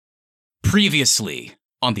Previously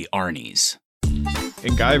on the Arnie's.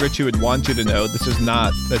 And Guy Ritchie would want you to know this is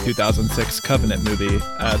not the 2006 Covenant movie.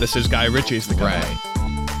 This is Guy Ritchie's The Covenant.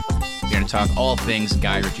 Right. We're going to talk all things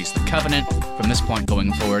Guy Ritchie's The Covenant from this point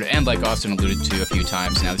going forward. And like Austin alluded to a few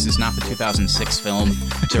times now, this is not the 2006 film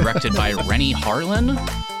directed by Rennie Harlin,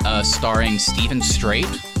 starring Stephen Strait,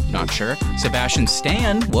 not sure, Sebastian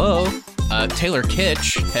Stan, whoa, Taylor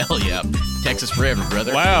Kitsch, hell yeah, Texas forever,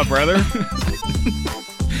 brother. Wow, brother.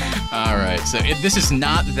 All right, so this is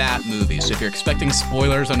not that movie. So if you're expecting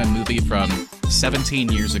spoilers on a movie from 17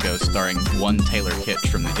 years ago starring one Taylor Kitsch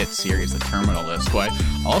from the hit series The Terminal List, why?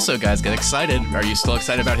 Also, guys, get excited. Are you still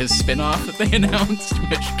excited about his spin-off that they announced,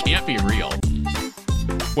 which can't be real?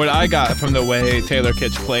 What I got from the way Taylor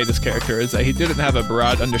Kitsch played his character is that he didn't have a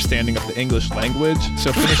broad understanding of the English language,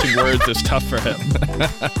 so finishing words is tough for him.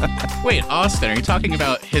 Wait, Austin, are you talking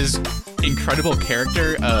about his incredible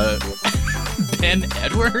character, Ben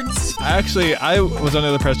Edwards? Actually, I was under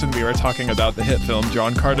the impression we were talking about the hit film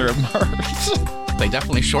John Carter of Mars. They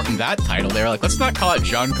definitely shortened that title. They were like, let's not call it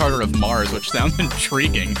John Carter of Mars, which sounds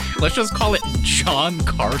intriguing. Let's just call it John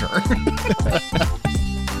Carter.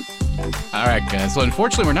 All right, guys. Well,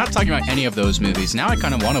 unfortunately, we're not talking about any of those movies. Now I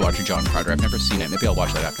kind of want to watch a John Carter. I've never seen it. Maybe I'll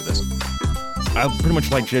watch that after this. I pretty much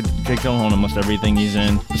like Jake Gyllenhaal in almost everything he's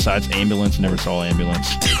in, besides Ambulance. Never saw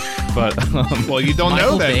Ambulance. But, well, you don't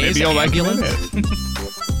Michael know that. Bay's Maybe you'll like Ambulance? it.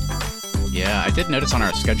 Yeah, I did notice on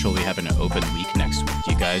our schedule we have an open week next week.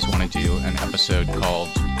 Do you guys want to do an episode called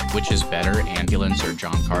Which is Better, Ambulance or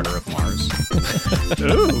John Carter of Mars?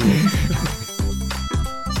 Ooh.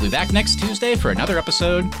 We'll be back next Tuesday for another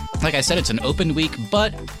episode. Like I said, it's an open week,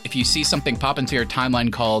 but if you see something pop into your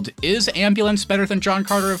timeline called Is Ambulance Better Than John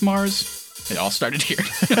Carter of Mars? It all started here.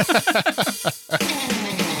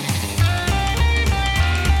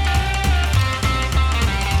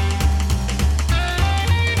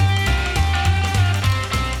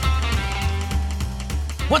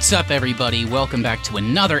 What's up, everybody? Welcome back to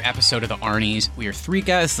another episode of the Arnie's. We are three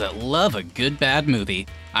guys that love a good, bad movie.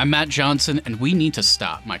 I'm Matt Johnson, and we need to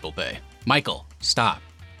stop Michael Bay. Michael, stop.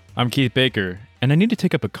 I'm Keith Baker, and I need to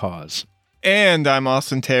take up a cause. And I'm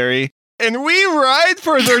Austin Terry, and we ride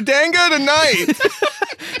for Zordango tonight!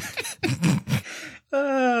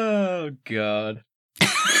 Oh, God.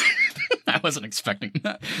 I wasn't expecting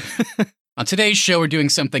that. On today's show, we're doing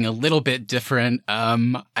something a little bit different.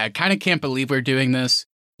 I kind of can't believe we're doing this.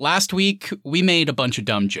 Last week, we made a bunch of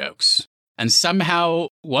dumb jokes. And somehow,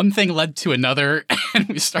 one thing led to another, and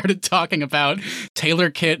we started talking about Taylor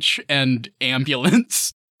Kitsch and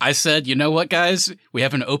Ambulance. I said, you know what, guys? We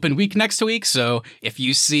have an open week next week, so if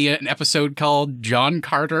you see an episode called John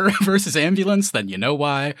Carter versus Ambulance, then you know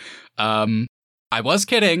why. I was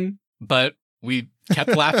kidding, but we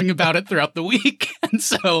kept laughing about it throughout the week. And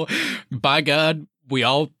so, by God, we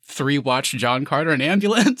all three watched John Carter and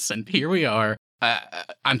Ambulance, and here we are.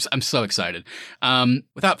 I'm so excited.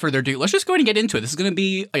 Without further ado, let's just go ahead and get into it. This is going to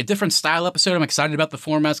be a different style episode. I'm excited about the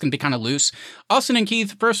format. It's going to be kind of loose. Austin and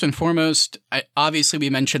Keith, first and foremost, obviously we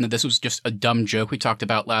mentioned that this was just a dumb joke we talked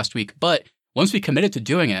about last week, but once we committed to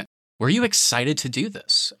doing it, were you excited to do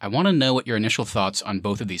this? I want to know what your initial thoughts on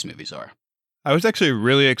both of these movies are. I was actually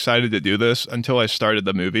really excited to do this until I started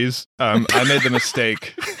the movies. I made the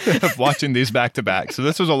mistake of watching these back to back. So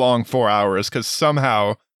this was a long 4 hours because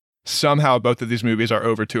somehow both of these movies are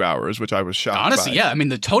over 2 hours, which I was shocked Honestly, by. yeah. I mean,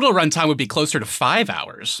 the total runtime would be closer to 5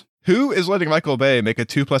 hours. Who is letting Michael Bay make a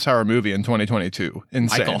 2+ hour movie in 2022?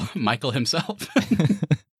 Insane. Michael himself.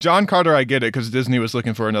 John Carter, I get it because Disney was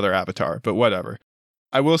looking for another Avatar, but whatever.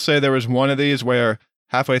 I will say there was one of these where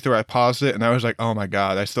halfway through I paused it and I was like, oh my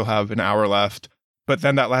God, I still have an hour left. But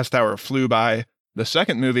then that last hour flew by. The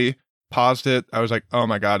second movie, paused it. I was like, oh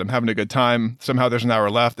my God, I'm having a good time. Somehow there's an hour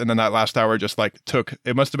left. And then that last hour just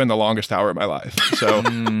it must have been the longest hour of my life. So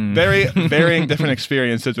very varying different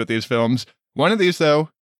experiences with these films. One of these, though,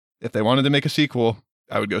 if they wanted to make a sequel,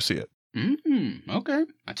 I would go see it. Okay.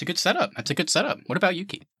 That's a good setup. What about you,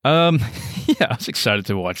 Keith? Yeah, I was excited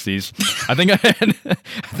to watch these. I think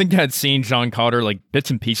I had seen John Carter, like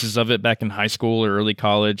bits and pieces of it back in high school or early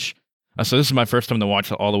college. So this is my first time to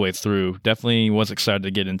watch it all the way through. Definitely was excited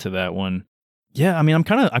to get into that one. Yeah, I mean, I'm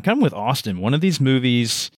kind of with Austin. One of these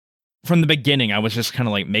movies, from the beginning, I was just kind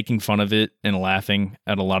of like making fun of it and laughing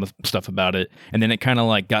at a lot of stuff about it. And then it kind of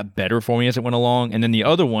like got better for me as it went along. And then the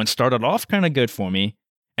other one started off kind of good for me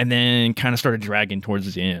and then kind of started dragging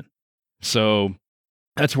towards the end. So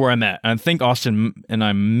that's where I'm at. I think Austin and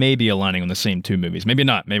I may be aligning on the same two movies. Maybe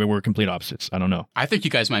not. Maybe we're complete opposites. I don't know. I think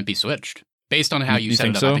you guys might be switched. Based on how you set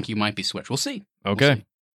it up, so? I think you might be switched. We'll see. Okay. We'll see.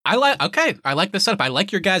 I like the setup. I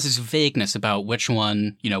like your guys' vagueness about which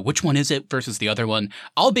one is it versus the other one.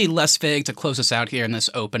 I'll be less vague to close us out here in this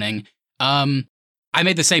opening. I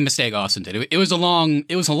made the same mistake Austin did. It was a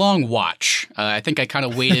long watch. I think I kind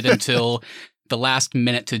of waited until the last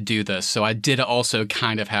minute to do this, so I did also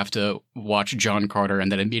kind of have to watch John Carter and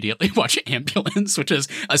then immediately watch Ambulance, which is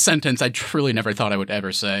a sentence I truly never thought I would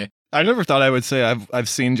ever say. I never thought I would say I've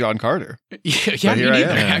seen John Carter. Yeah, me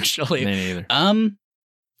neither, actually. Me neither.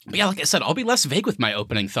 But yeah, like I said, I'll be less vague with my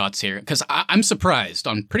opening thoughts here, because I'm surprised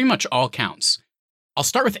on pretty much all counts. I'll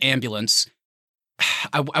start with Ambulance.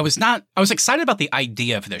 I was excited about the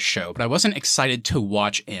idea of this show, but I wasn't excited to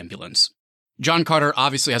watch Ambulance. John Carter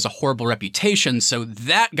obviously has a horrible reputation, so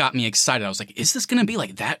that got me excited. I was like, is this going to be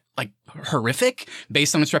like that, like horrific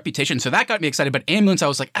based on its reputation? So that got me excited. But Ambulance, I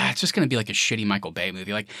was like, it's just going to be like a shitty Michael Bay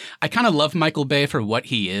movie. Like, I kind of love Michael Bay for what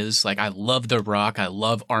he is. Like, I love The Rock. I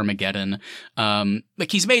love Armageddon.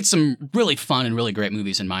 Like, he's made some really fun and really great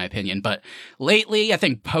movies in my opinion. But lately, I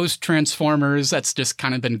think post-Transformers, that's just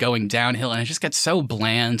kind of been going downhill, and it just gets so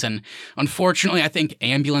bland. And unfortunately, I think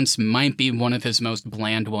Ambulance might be one of his most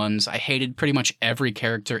bland ones. I hated pretty much every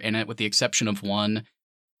character in it with the exception of one.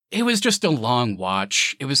 It was just a long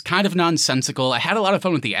watch. It was kind of nonsensical. I had a lot of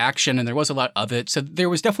fun with the action, and there was a lot of it, so there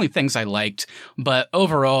was definitely things I liked. But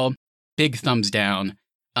overall, big thumbs down.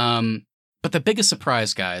 But the biggest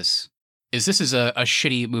surprise, guys, is this is a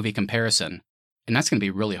shitty movie comparison, and that's going to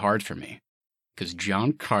be really hard for me. Because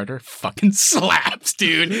John Carter fucking slaps,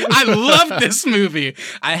 dude. I love this movie.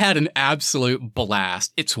 I had an absolute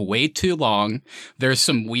blast. It's way too long. There's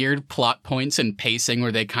some weird plot points and pacing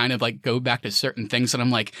where they kind of like go back to certain things. And I'm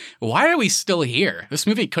like, why are we still here? This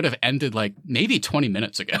movie could have ended like maybe 20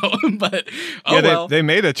 minutes ago. But well. They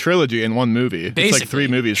made a trilogy in one movie. Basically, it's like 3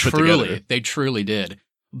 movies put together. They truly did.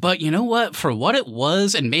 But you know what? For what it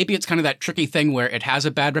was, and maybe it's kind of that tricky thing where it has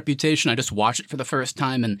a bad reputation. I just watched it for the first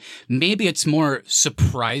time, and maybe it's more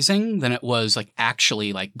surprising than it was like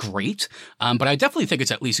actually like great. But I definitely think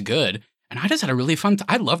it's at least good. And I just had a really fun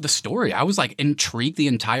I love the story. I was like intrigued the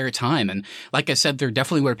entire time. And like I said, there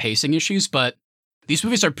definitely were pacing issues, but these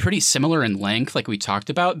movies are pretty similar in length, like we talked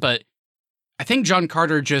about. But I think John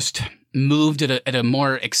Carter just moved at a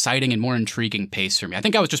more exciting and more intriguing pace for me. I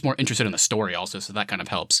think I was just more interested in the story also, so that kind of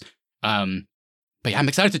helps. But yeah, I'm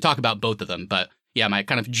excited to talk about both of them. But yeah, my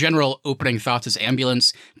kind of general opening thoughts is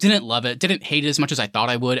Ambulance. Didn't love it, didn't hate it as much as I thought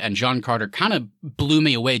I would, and John Carter kind of blew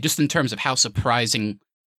me away just in terms of how surprising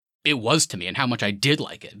it was to me and how much I did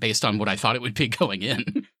like it based on what I thought it would be going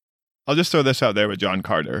in. I'll just throw this out there with John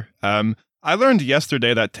Carter. I learned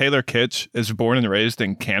yesterday that Taylor Kitsch is born and raised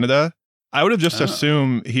in Canada. I would have just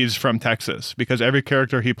assumed he's from Texas because every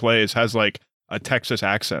character he plays has like a Texas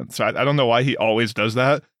accent. So I don't know why he always does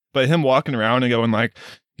that, but him walking around and going like,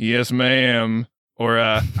 yes, ma'am, or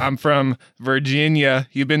I'm from Virginia.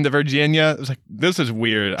 You been to Virginia? It was like, this is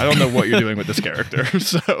weird. I don't know what you're doing with this character.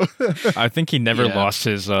 So I think he never lost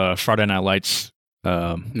his Friday Night Lights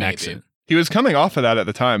accent. He was coming off of that at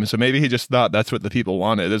the time, so maybe he just thought that's what the people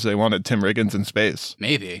wanted, is they wanted Tim Riggins in space.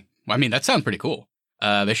 Maybe. Well, I mean, that sounds pretty cool.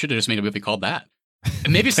 They should have just made a movie called that.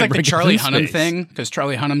 And maybe it's like the Charlie Hunnam thing, because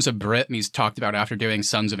Charlie Hunnam's a Brit, and he's talked about after doing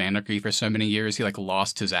Sons of Anarchy for so many years, he like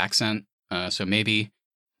lost his accent. So maybe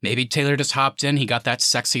Taylor just hopped in, he got that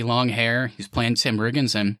sexy long hair, he's playing Tim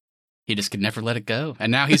Riggins, and he just could never let it go.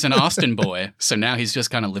 And now he's an Austin boy, so now he's just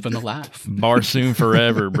kind of living the life. Barsoom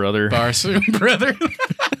forever, brother. Barsoom, brother.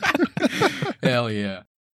 Hell yeah.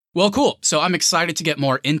 Well, cool. So I'm excited to get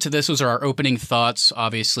more into this. Those are our opening thoughts.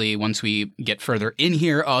 Obviously, once we get further in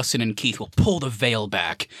here, Austin and Keith will pull the veil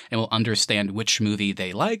back and we'll understand which movie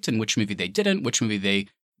they liked and which movie they didn't, which movie they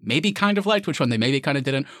maybe kind of liked, which one they maybe kind of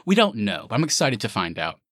didn't. We don't know, but I'm excited to find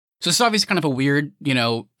out. So this is obviously kind of a weird,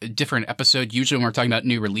 different episode. Usually when we're talking about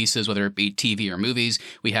new releases, whether it be TV or movies,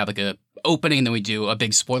 we have like a opening and then we do a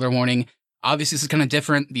big spoiler warning. Obviously, this is kind of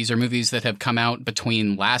different. These are movies that have come out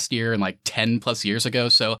between last year and like 10 plus years ago.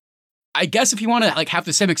 So I guess if you want to like have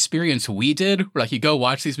the same experience we did, where like you go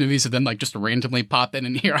watch these movies and then like just randomly pop in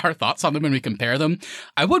and hear our thoughts on them and we compare them,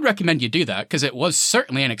 I would recommend you do that because it was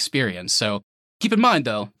certainly an experience. So keep in mind,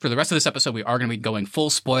 though, for the rest of this episode, we are going to be going full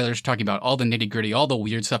spoilers, talking about all the nitty gritty, all the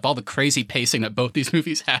weird stuff, all the crazy pacing that both these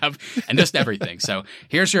movies have, and just everything. So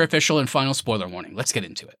here's your official and final spoiler warning. Let's get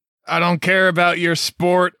into it. I don't care about your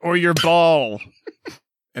sport or your ball.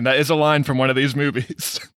 And that is a line from one of these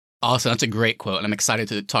movies. Also, that's a great quote, and I'm excited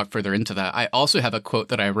to talk further into that. I also have a quote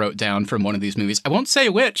that I wrote down from one of these movies. I won't say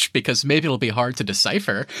which, because maybe it'll be hard to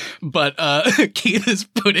decipher, but Keith is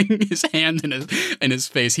putting his hand in his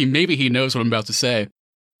face. Maybe he knows what I'm about to say.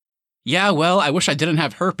 Yeah, well, I wish I didn't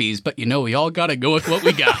have herpes, but we all gotta go with what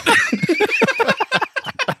we got.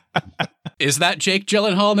 Is that Jake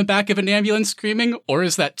Gyllenhaal in the back of an ambulance screaming, or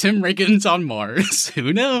is that Tim Riggins on Mars?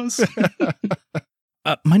 Who knows?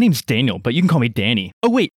 My name's Daniel, but you can call me Danny. Oh,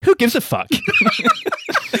 wait, who gives a fuck?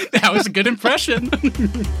 That was a good impression.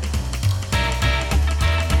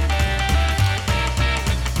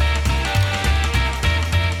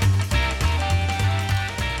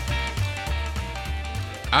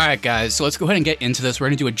 All right, guys, so let's go ahead and get into this. We're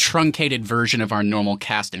going to do a truncated version of our normal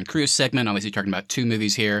cast and crew segment. Obviously, talking about 2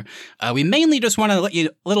 movies here. We mainly just want to let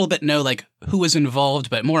you a little bit know, like, who was involved,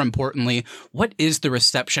 but more importantly, what is the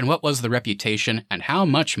reception, what was the reputation, and how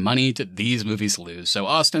much money did these movies lose? So,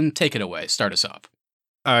 Austin, take it away. Start us off.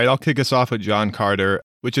 All right, I'll kick us off with John Carter,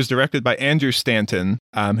 which is directed by Andrew Stanton,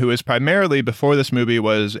 who is primarily, before this movie,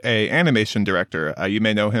 was a animation director. You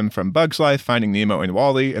may know him from Bug's Life, Finding Nemo, and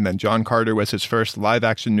WALL-E, and then John Carter was his first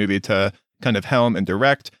live-action movie to kind of helm and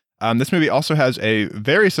direct. This movie also has a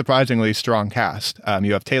very surprisingly strong cast.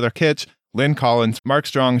 You have Taylor Kitsch, Lynn Collins, Mark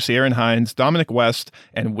Strong, Ciarán Hinds, Dominic West,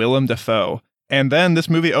 and Willem Dafoe. And then this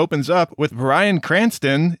movie opens up with Bryan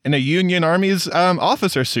Cranston in a Union Army's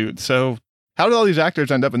officer suit. So how did all these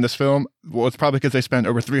actors end up in this film? Well, it's probably because they spent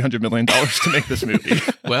over $300 million to make this movie.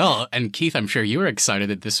 Well, and Keith, I'm sure you were excited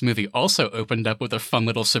that this movie also opened up with a fun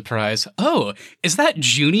little surprise. Oh, is that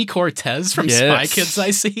Junie Cortez from Spy Kids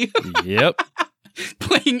I see? Yep.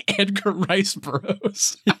 Playing Edgar Rice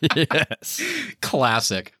Burroughs. Yes.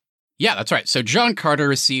 Classic. Yeah, that's right. So John Carter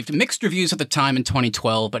received mixed reviews at the time in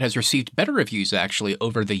 2012, but has received better reviews actually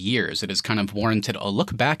over the years. It has kind of warranted a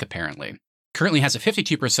look back, apparently. Currently has a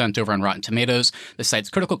 52% over on Rotten Tomatoes. The site's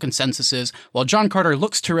critical consensus is, while John Carter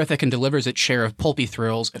looks terrific and delivers its share of pulpy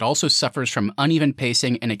thrills, it also suffers from uneven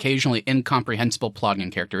pacing and occasionally incomprehensible plotting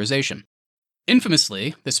and characterization.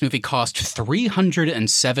 Infamously, this movie cost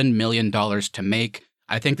 $307 million to make.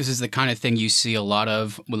 I think this is the kind of thing you see a lot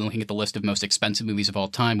of when looking at the list of most expensive movies of all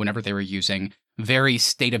time, whenever they were using very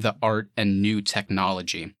state-of-the-art and new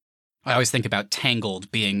technology. I always think about Tangled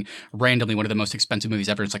being randomly one of the most expensive movies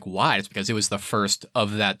ever. It's like, why? It's because it was the first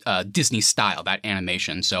of that Disney style, that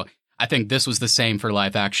animation. So I think this was the same for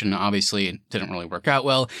live action. Obviously, it didn't really work out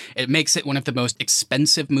well. It makes it one of the most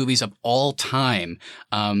expensive movies of all time.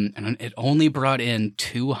 And it only brought in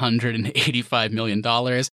 $285 million.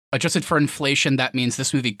 Adjusted for inflation, that means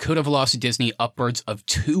this movie could have lost Disney upwards of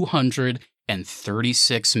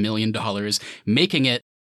 $236 million, making it,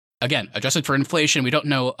 again, adjusted for inflation, we don't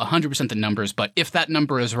know 100% the numbers, but if that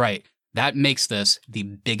number is right, that makes this the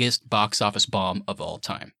biggest box office bomb of all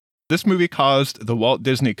time. This movie caused the Walt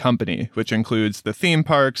Disney Company, which includes the theme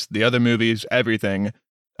parks, the other movies, everything,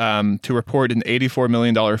 to report an $84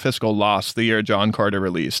 million fiscal loss the year John Carter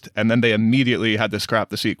released. And then they immediately had to scrap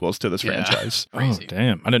the sequels to this franchise. Crazy. Oh,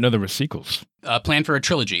 damn. I didn't know there were sequels. Planned for a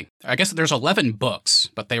trilogy. I guess there's 11 books,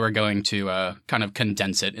 but they were going to kind of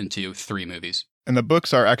condense it into 3 movies. And the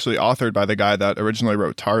books are actually authored by the guy that originally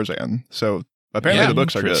wrote Tarzan. So apparently the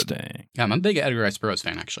books are good. Yeah, I'm a big Edgar Rice Burroughs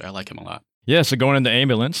fan, actually. I like him a lot. Yeah, so going into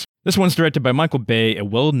Ambulance. This one's directed by Michael Bay, a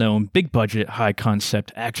well-known, big-budget,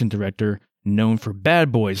 high-concept action director known for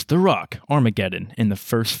Bad Boys, The Rock, Armageddon, and the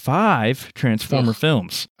first 5 Transformer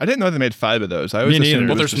films. I didn't know they made 5 of those. I always Me assumed neither. it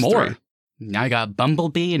Well, was there's just more. 3. Now you got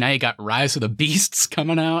Bumblebee, now you got Rise of the Beasts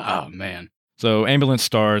coming out. Oh, man. So Ambulance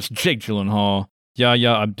stars Jake Gyllenhaal, Yahya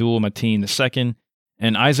Abdul-Mateen II,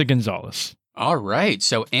 and Isaac Gonzalez. All right,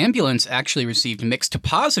 so Ambulance actually received mixed to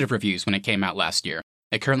positive reviews when it came out last year.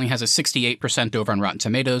 It currently has a 68% over on Rotten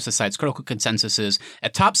Tomatoes. The site's critical consensus is,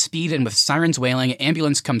 at top speed and with sirens wailing,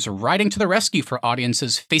 Ambulance comes riding to the rescue for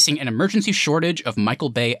audiences facing an emergency shortage of Michael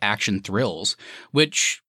Bay action thrills,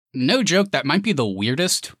 which, no joke, that might be the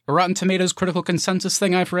weirdest Rotten Tomatoes critical consensus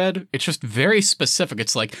thing I've read. It's just very specific.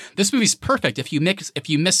 It's like, this movie's perfect if you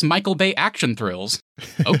miss Michael Bay action thrills.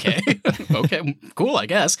 Okay. Okay, cool, I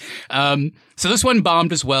guess. So this one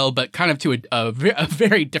bombed as well, but kind of to a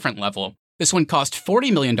very different level. This one cost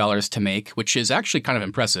 $40 million to make, which is actually kind of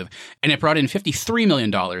impressive, and it brought in $53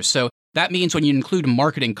 million. So that means when you include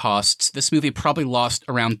marketing costs, this movie probably lost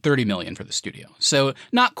around $30 million for the studio. So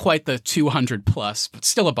not quite the 200 plus, but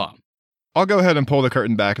still a bomb. I'll go ahead and pull the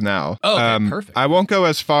curtain back now. Oh, okay, perfect. I won't go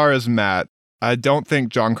as far as Matt. I don't think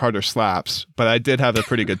John Carter slaps, but I did have a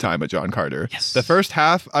pretty good time with John Carter. Yes. The first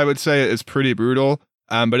half, I would say, is pretty brutal,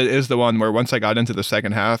 but it is the one where once I got into the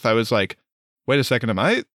second half, I was like, wait a second, am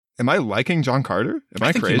I liking John Carter? Am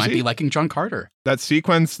I think crazy? you might be liking John Carter. That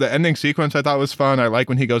sequence, the ending sequence, I thought was fun. I like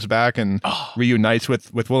when he goes back and reunites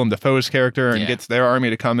with Willem Dafoe's character and gets their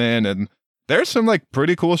army to come in. And there's some like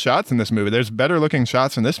pretty cool shots in this movie. There's better looking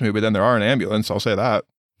shots in this movie than there are in Ambulance. I'll say that.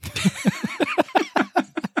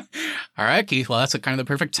 All right, Keith. Well, that's kind of the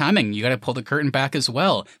perfect timing. You got to pull the curtain back as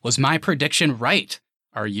well. Was my prediction right?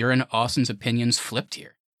 Are your and Austin's opinions flipped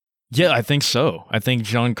here? Yeah, I think so. I think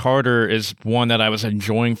John Carter is one that I was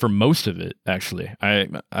enjoying for most of it, actually. I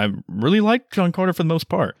really liked John Carter for the most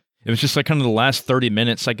part. It was just like kind of the last 30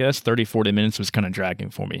 minutes, I guess. 30, 40 minutes was kind of dragging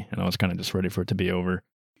for me, and I was kind of just ready for it to be over.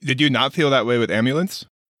 Did you not feel that way with Ambulance?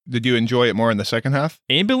 Did you enjoy it more in the second half?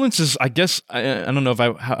 Ambulance is, I guess, I don't know if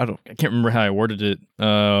I can't remember how I worded it.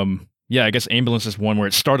 Yeah, I guess Ambulance is one where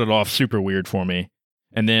it started off super weird for me,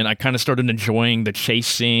 and then I kind of started enjoying the chase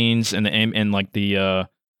scenes and like the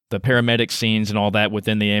paramedic scenes and all that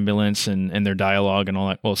within the ambulance and their dialogue and all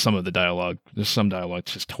that. Well, some of the dialogue. There's some dialogue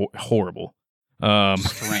that's just horrible.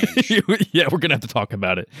 Strange. Yeah, we're gonna have to talk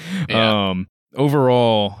about it. Yeah.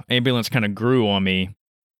 Overall, Ambulance kind of grew on me.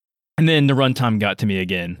 And then the runtime got to me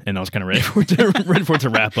again, and I was kind of ready for it to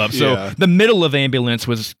wrap up. So Yeah. the middle of Ambulance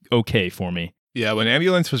was okay for me. Yeah, when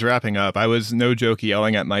Ambulance was wrapping up, I was, no joke,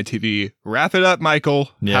 yelling at my TV, "Wrap it up, Michael."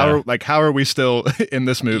 Yeah. How are we still in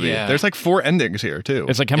this movie? Yeah. There's like 4 endings here, too.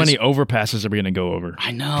 It's like, how many overpasses are we going to go over?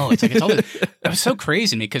 I know. It's it was so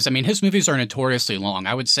crazy to me because, I mean, his movies are notoriously long.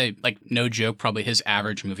 I would say, like, no joke, probably his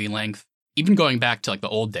average movie length, even going back to, like, the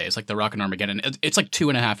old days, like The Rock and Armageddon, it's like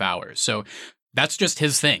 2.5 hours. So that's just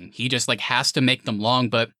his thing. He just, like, has to make them long.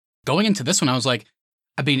 But going into this one, I was like,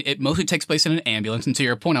 I mean, it mostly takes place in an ambulance. And to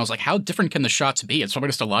your point, I was like, how different can the shots be? It's probably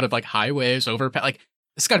just a lot of, like, highways, overpass. Like,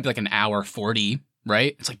 it's got to be, like, an hour 40,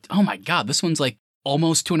 right? It's like, oh, my God, this one's, like,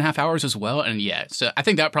 almost 2.5 hours as well. And, yeah, so I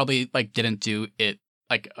think that probably, like, didn't do it,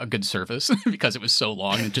 like, a good service because it was so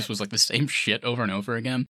long. And it just was, like, the same shit over and over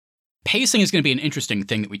again. Pacing is going to be an interesting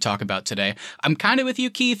thing that we talk about today. I'm kind of with you,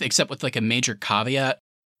 Keith, except with, like, a major caveat.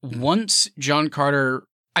 Once John Carter,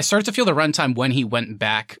 I started to feel the runtime when he went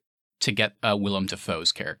back to get Willem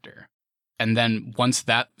Dafoe's character. And then once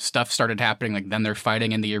that stuff started happening, like then they're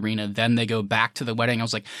fighting in the arena, then they go back to the wedding. I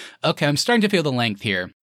was like, okay, I'm starting to feel the length here.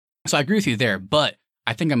 So I agree with you there, but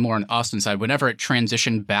I think I'm more on Austin's side. Whenever it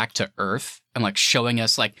transitioned back to Earth and like showing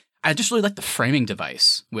us like, I just really like the framing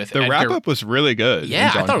device with the Edgar. wrap-up was really good. Yeah,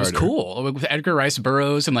 in John I thought it was Carter. cool with Edgar Rice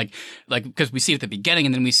Burroughs and like because we see it at the beginning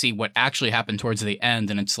and then we see what actually happened towards the end,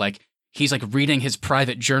 and it's like he's like reading his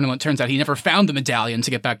private journal. It turns out he never found the medallion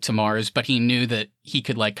to get back to Mars, but he knew that he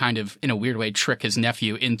could like kind of in a weird way trick his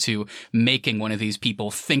nephew into making one of these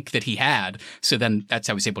people think that he had. So then that's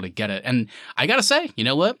how he's able to get it. And I gotta say, you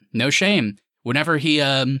know what? No shame. Whenever he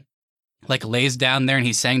like lays down there and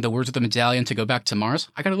he's saying the words of the medallion to go back to Mars,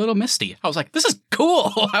 I got a little misty. I was like, this is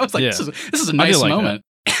cool. I was like, Yeah. this is a nice moment.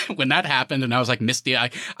 When that happened and I was like misty,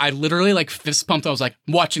 I literally like fist pumped. I was like,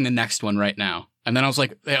 I'm watching the next one right now. And then I was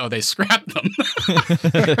like, oh, they scrapped them.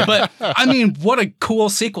 But I mean, what a cool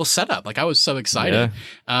sequel setup. Like I was so excited.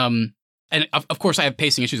 Yeah. And of course I have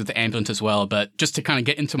pacing issues with the ambulance as well, but just to kind of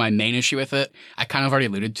get into my main issue with it, I kind of already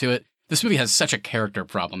alluded to it. This movie has such a character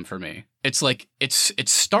problem for me. It's like, it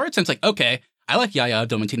starts and it's like, okay, I like Yahya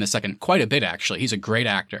Abdul-Mateen II quite a bit, actually. He's a great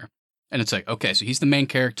actor. And it's like, okay, so he's the main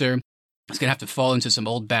character. He's going to have to fall into some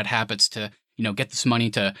old bad habits to, you know, get this money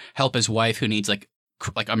to help his wife who needs like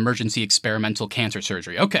emergency experimental cancer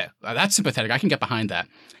surgery. Okay, that's sympathetic. I can get behind that.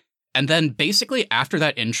 And then basically after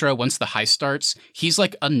that intro, once the heist starts, he's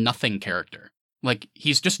like a nothing character. Like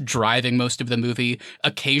he's just driving most of the movie.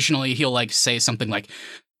 Occasionally he'll like say something like,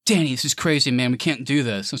 Danny, this is crazy, man. We can't do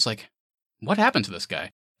this. And it's like, what happened to this guy?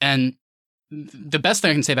 And the best thing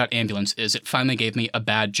I can say about Ambulance is it finally gave me a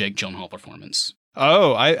bad Jake Gyllenhaal performance.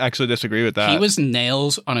 Oh, I actually disagree with that. He was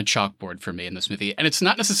nails on a chalkboard for me in this movie. And it's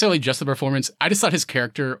not necessarily just the performance. I just thought his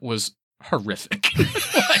character was horrific.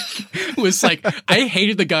 I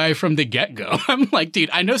hated the guy from the get-go. I'm like, dude,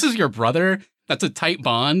 I know this is your brother. That's a tight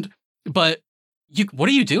bond. But what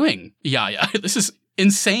are you doing? Yeah. This is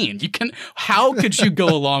insane. How could you go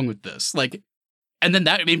along with this? Like, and then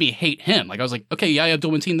that made me hate him. Like, I was like, okay, Yahya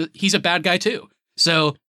Abdul-Mateen, he's a bad guy too.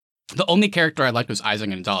 So the only character I liked was Isaac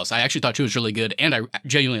Gonzalez. I actually thought she was really good, and I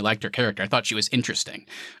genuinely liked her character. I thought she was interesting.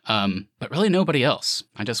 But really nobody else.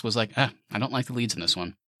 I just was like, I don't like the leads in this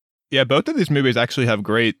one. Yeah, both of these movies actually have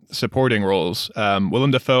great supporting roles.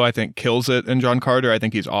 Willem Dafoe, I think, kills it in John Carter. I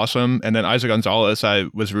think he's awesome. And then Isaac Gonzalez, I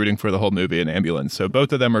was rooting for the whole movie in Ambulance. So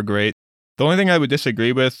both of them are great. The only thing I would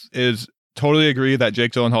disagree with is totally agree that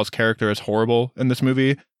Jake Gyllenhaal's character is horrible in this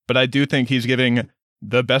movie, but I do think he's giving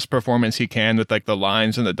the best performance he can with like the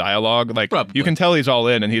lines and the dialogue. Like Probably. You can tell he's all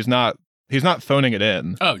in, and he's not phoning it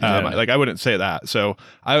in. Oh, yeah. Like I wouldn't say that. So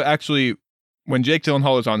I actually, when Jake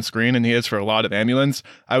Gyllenhaal is on screen, and he is for a lot of Ambulance,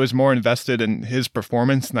 I was more invested in his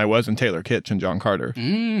performance than I was in Taylor Kitsch and John Carter.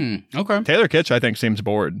 Okay. Taylor Kitsch, I think, seems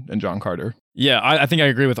bored in John Carter. Yeah, I think I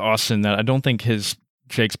agree with Austin that I don't think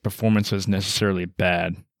Jake's performance is necessarily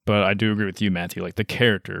bad, but I do agree with you, Matthew. Like the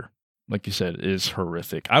character like you said, is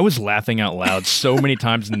horrific. I was laughing out loud so many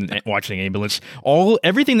times in watching Ambulance.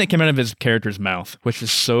 Everything that came out of his character's mouth, which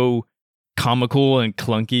is so comical and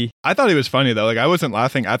clunky. I thought he was funny though. Like I wasn't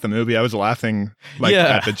laughing at the movie. I was laughing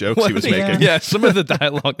at the jokes he was making. Yeah, some of the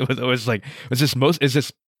dialogue was like, is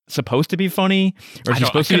this supposed to be funny, or is he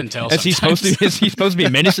supposed to be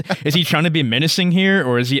menacing? Is he trying to be menacing here,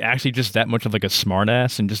 or is he actually just that much of like a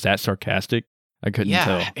smartass and just that sarcastic? I couldn't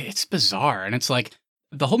tell. It's bizarre, and it's like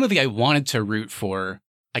the whole movie. I wanted to root for,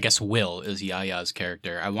 I guess Will is Yaya's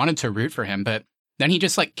character. I wanted to root for him, but then he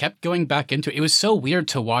just like kept going back into it. It was so weird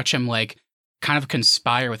to watch him like kind of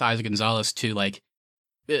conspire with Isaac Gonzalez to like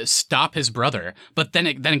stop his brother. But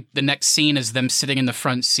then the next scene is them sitting in the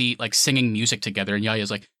front seat like singing music together, and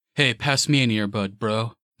Yaya's like, "Hey, pass me an earbud,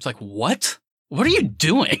 bro." It's like, what? What are you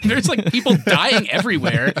doing? There's like people dying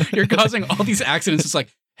everywhere. You're causing all these accidents. It's like,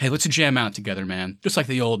 hey, let's jam out together, man. Just like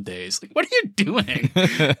the old days. Like, what are you doing?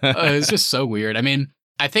 It's just so weird. I mean,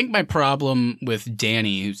 I think my problem with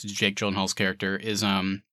Danny, who's Jake Gyllenhaal's character, is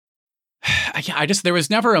there was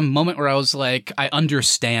never a moment where I was like, I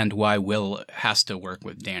understand why Will has to work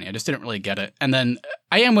with Danny. I just didn't really get it. And then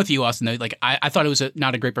I am with you, Austin. Though. Like, I thought it was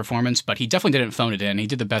not a great performance, but he definitely didn't phone it in. He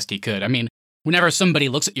did the best he could. I mean, whenever somebody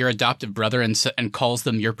looks at your adoptive brother and calls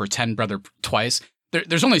them your pretend brother twice,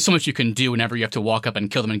 there's only so much you can do whenever you have to walk up and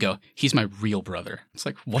kill them and go, he's my real brother. It's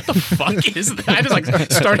like, what the fuck is that? I just like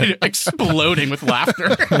started exploding with laughter.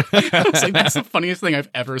 I was like, that's the funniest thing I've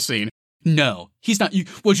ever seen. No, he's not you.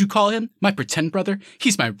 What'd you call him? My pretend brother?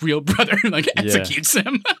 He's my real brother. Like executes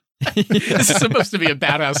him. This is supposed to be a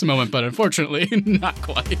badass moment, but unfortunately, not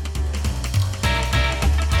quite.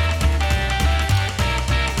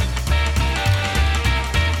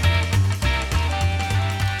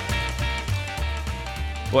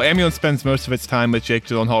 Well, Ambulance spends most of its time with Jake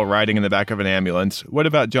Gyllenhaal riding in the back of an ambulance. What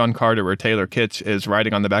about John Carter, where Taylor Kitsch is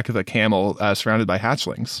riding on the back of a camel surrounded by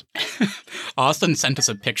hatchlings? Austin sent us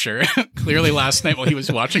a picture, clearly last night while he was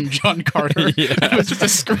watching John Carter. Yeah. It was just a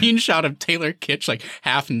screenshot of Taylor Kitsch, like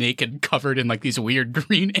half naked, covered in like these weird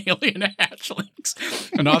green alien hatchlings.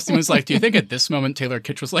 And Austin was like, do you think at this moment Taylor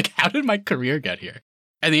Kitsch was like, how did my career get here?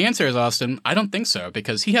 And the answer is, Austin, I don't think so,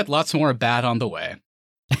 because he had lots more bad on the way.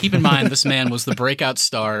 Keep in mind, this man was the breakout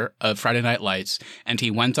star of Friday Night Lights, and he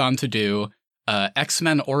went on to do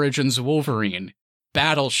X-Men Origins Wolverine,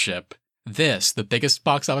 Battleship, the biggest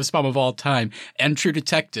box office bomb of all time, and True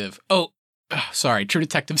Detective. True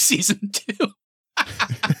Detective Season 2.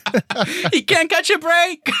 He can't catch a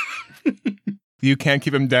break! You can't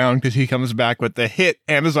keep him down because he comes back with the hit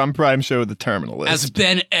Amazon Prime show, The Terminalist. As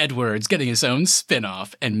Ben Edwards, getting his own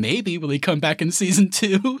spin-off. And maybe will he come back in season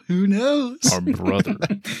 2? Who knows? Our brother.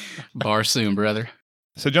 Bar soon, brother.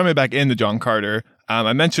 So jumping back into John Carter,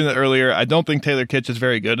 I mentioned it earlier. I don't think Taylor Kitsch is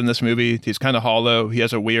very good in this movie. He's kind of hollow. He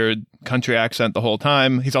has a weird country accent the whole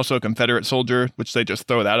time. He's also a Confederate soldier, which they just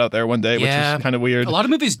throw that out there one day, which is kind of weird. A lot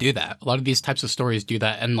of movies do that. A lot of these types of stories do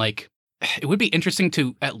that. And like, it would be interesting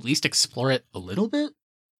to at least explore it a little bit.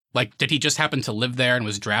 Like, did he just happen to live there and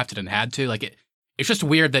was drafted and had to? Like, it's just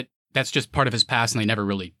weird that that's just part of his past and they never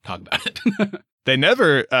really talk about it. They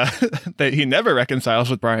never, he never reconciles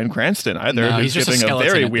with Bryan Cranston either, no, who's giving a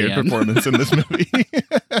very weird performance in this movie.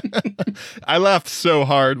 I laughed so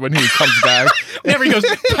hard when he comes back. Whenever he goes,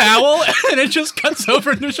 Powell, and it just cuts over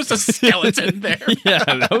and there's just a skeleton there. Yeah,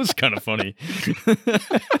 that was kind of funny.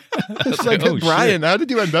 It's like, Brian, how did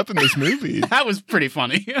you end up in this movie? That was pretty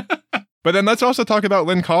funny. But then let's also talk about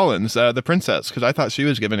Lynn Collins, the princess, because I thought she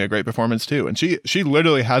was giving a great performance too. And she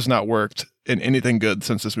literally has not worked in anything good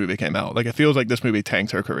since this movie came out. Like, it feels like this movie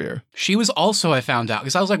tanked her career. She was also, I found out,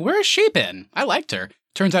 because I was like, where has she been? I liked her.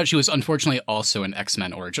 Turns out she was unfortunately also in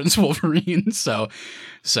X-Men Origins Wolverine. So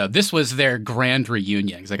this was their grand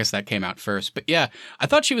reunion, because I guess that came out first. But yeah, I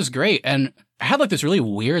thought she was great. And I had like this really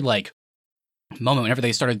weird like moment whenever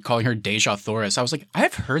they started calling her Dejah Thoris. I was like,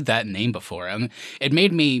 I've heard that name before. And it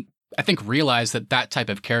made me, I think, realize that type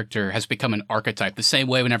of character has become an archetype. The same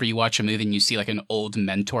way whenever you watch a movie and you see like an old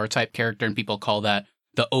mentor type character and people call that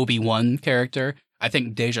the Obi-Wan character. I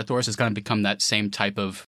think Dejah Thoris has kind of become that same type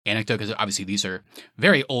of anecdote because obviously these are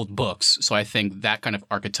very old books. So I think that kind of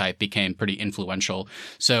archetype became pretty influential.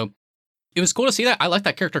 So it was cool to see that. I like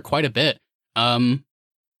that character quite a bit. I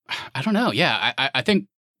don't know. Yeah, I think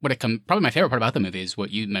probably my favorite part about the movie is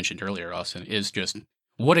what you mentioned earlier, Austin, is just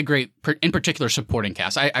what a great, in particular, supporting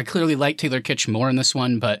cast. I clearly like Taylor Kitsch more in this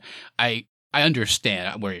one, but I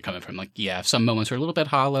understand where you're coming from. Like, yeah, some moments are a little bit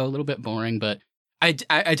hollow, a little bit boring, but I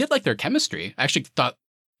did like their chemistry. I actually thought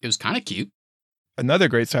it was kind of cute. Another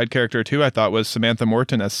great side character, too, I thought was Samantha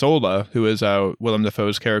Morton as Sola, who is Willem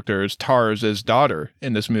Dafoe's character's Tars's daughter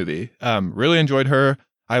in this movie. Really enjoyed her.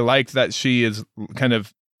 I like that she is kind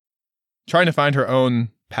of trying to find her own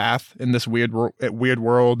path in this weird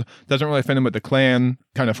world. Doesn't really fit in with the clan,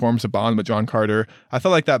 kind of forms a bond with John Carter. I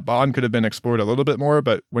felt like that bond could have been explored a little bit more,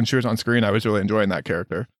 but when she was on screen, I was really enjoying that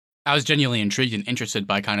character. I was genuinely intrigued and interested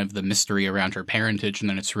by kind of the mystery around her parentage, and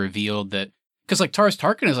then it's revealed that, because like Taras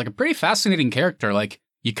Tarkin is like a pretty fascinating character. Like,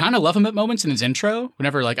 you kind of love him at moments in his intro,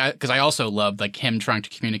 whenever like, because I also loved like him trying to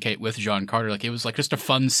communicate with John Carter. Like, it was like just a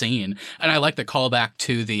fun scene, and I like the callback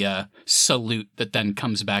to the salute that then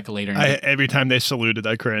comes back later. Every time they saluted,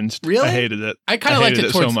 I cringed. Really? I hated it. I kind of liked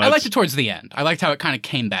it towards. so much. I liked it towards the end. I liked how it kind of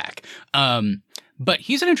came back. But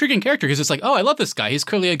he's an intriguing character because it's like, oh, I love this guy. He's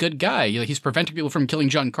clearly a good guy. He's preventing people from killing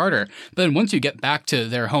John Carter. But then once you get back to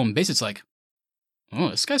their home base, it's like, oh,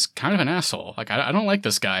 this guy's kind of an asshole. Like, I don't like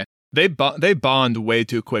this guy. They bond way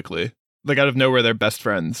too quickly. Like, out of nowhere, they're best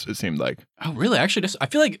friends, it seemed like. Oh, really? Actually, I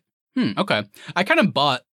feel like, okay. I kind of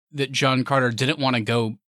bought that John Carter didn't want to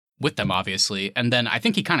go with them, obviously. And then I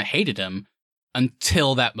think he kind of hated him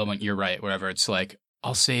until that moment. You're right, wherever it's like,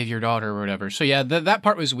 I'll save your daughter or whatever. So yeah, that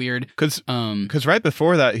part was weird. Because right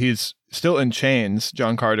before that, he's still in chains,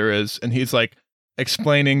 John Carter is, and he's like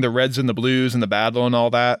explaining the reds and the blues and the battle and all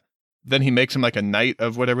that. Then he makes him like a knight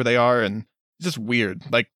of whatever they are, and it's just weird.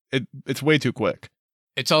 Like, it's way too quick.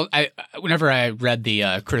 It's all. Whenever I read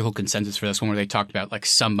the critical consensus for this one, where they talked about like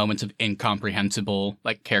some moments of incomprehensible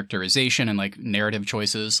like characterization and like narrative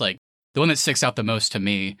choices, like the one that sticks out the most to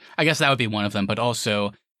me, I guess that would be one of them. But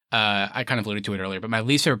also, I kind of alluded to it earlier, but my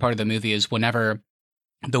least favorite part of the movie is whenever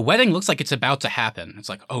the wedding looks like it's about to happen. It's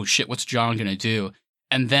like, oh shit, what's John gonna do?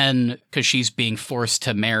 And then, because she's being forced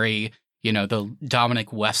to marry, the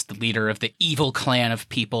Dominic West, the leader of the evil clan of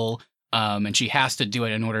people, and she has to do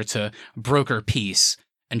it in order to broker peace.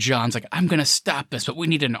 And John's like, I'm going to stop this, but we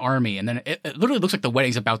need an army. And then it literally looks like the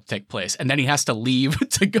wedding's about to take place. And then he has to leave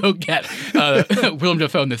to go get Willem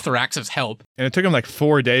Dafoe and the Thrax's help. And it took him like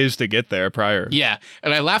 4 days to get there prior. Yeah.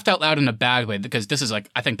 And I laughed out loud in a bad way because this is like,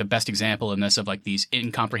 I think the best example in this of like these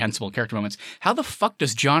incomprehensible character moments. How the fuck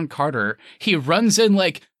does John Carter, he runs in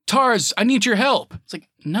like, Tars, I need your help. It's like,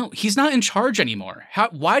 no, he's not in charge anymore.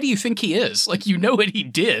 Why do you think he is? Like, what he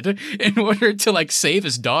did in order to like save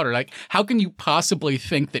his daughter. Like, how can you possibly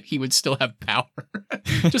think that he would still have power?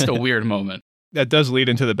 Just a weird moment. That does lead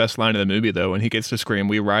into the best line of the movie, though, when he gets to scream,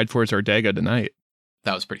 "We ride for Zardega tonight."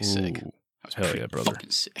 That was pretty sick. That was hell yeah, brother.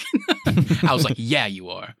 Fucking sick. I was like, yeah, you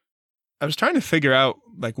are. I was trying to figure out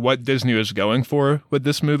like what Disney was going for with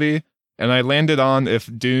this movie, and I landed on if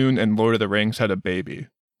Dune and Lord of the Rings had a baby.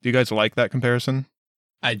 Do you guys like that comparison?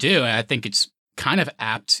 I do. I think it's kind of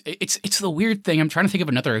apt. It's the weird thing. I'm trying to think of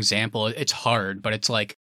another example. It's hard, but it's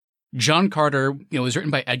like John Carter, was written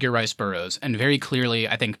by Edgar Rice Burroughs. And very clearly,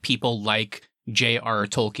 I think people like J.R.R.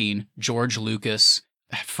 Tolkien, George Lucas,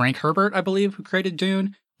 Frank Herbert, I believe, who created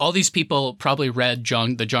Dune. All these people probably read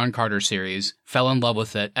the John Carter series, fell in love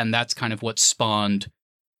with it, and that's kind of what spawned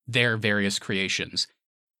their various creations.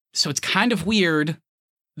 So it's kind of weird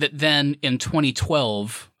that then in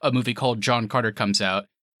 2012, a movie called John Carter comes out,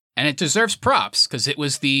 and it deserves props because it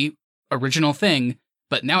was the original thing,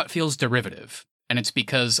 but now it feels derivative. And it's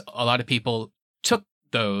because a lot of people took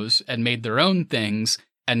those and made their own things,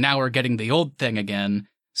 and now we're getting the old thing again.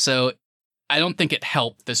 So I don't think it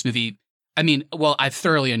helped this movie. I mean, well, I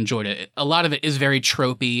thoroughly enjoyed it. A lot of it is very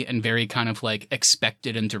tropey and very kind of like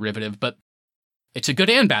expected and derivative, but it's a good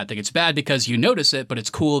and bad thing. It's bad because you notice it, but it's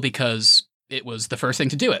cool because it was the first thing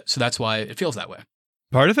to do it. So that's why it feels that way.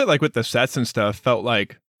 Part of it, like with the sets and stuff, felt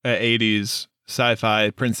like an 80s sci-fi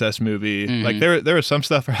princess movie. Mm-hmm. Like there was some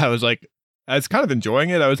stuff where I was like, I was kind of enjoying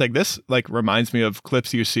it. I was like, this like reminds me of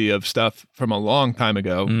clips you see of stuff from a long time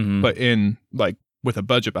ago, but in like with a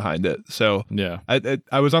budget behind it. So yeah,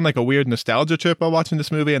 I was on like a weird nostalgia trip while watching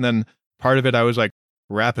this movie. And then part of it, I was like,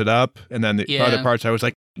 wrap it up. And then the other parts, I was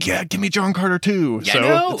like, yeah, give me John Carter too. Yeah,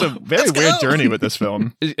 so it's a very weird journey with this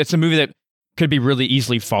film. It's a movie that could be really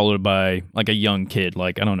easily followed by like a young kid,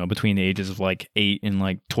 like, I don't know, between the ages of like 8 and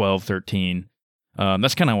like 12, 13.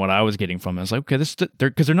 That's kind of what I was getting from it. I was like, okay,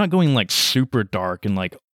 because they're not going like super dark and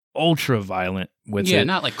like ultra violent with it. Yeah,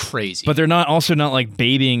 not like crazy. But they're not like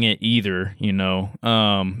babying it either,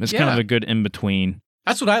 It's kind of a good in between.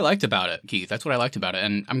 That's what I liked about it, Keith. That's what I liked about it.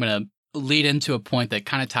 And I'm going to lead into a point that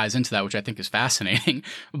kind of ties into that, which I think is fascinating.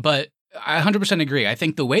 But I 100% agree. I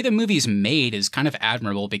think the way the movie's made is kind of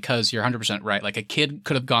admirable because you're 100% right. Like a kid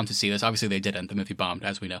could have gone to see this. Obviously, they didn't. The movie bombed,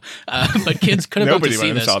 as we know. But kids could have gone to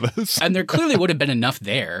see this. And there clearly would have been enough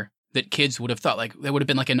there that kids would have thought, like, they would have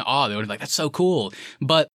been like in awe. They would have been like, that's so cool.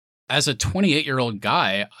 But as a 28-year-old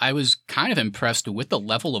guy, I was kind of impressed with the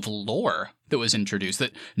level of lore that was introduced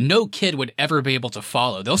that no kid would ever be able to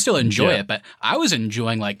follow. They'll still enjoy it, but I was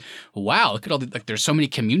enjoying like, wow, look at all the, like, there's so many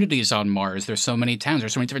communities on Mars. There's so many towns.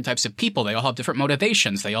 There's so many different types of people. They all have different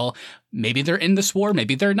motivations. They all, maybe they're in this war,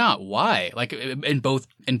 maybe they're not. Why? Like in both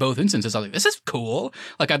instances, I was like, this is cool.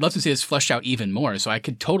 Like I'd love to see this fleshed out even more. So I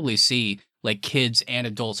could totally see like kids and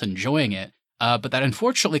adults enjoying it. But that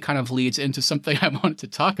unfortunately kind of leads into something I wanted to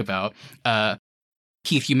talk about.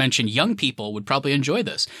 Keith, you mentioned young people would probably enjoy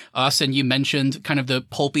this. Austin, you mentioned kind of the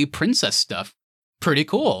pulpy princess stuff. Pretty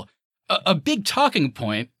cool. A big talking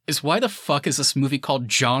point is why the fuck is this movie called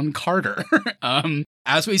John Carter?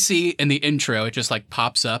 As we see in the intro, it just like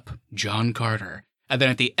pops up, John Carter. And then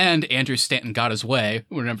at the end, Andrew Stanton got his way.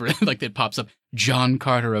 Remember, like it pops up, John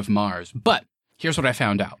Carter of Mars. But here's what I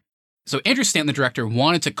found out. So Andrew Stanton, the director,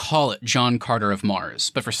 wanted to call it John Carter of Mars,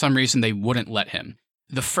 but for some reason they wouldn't let him.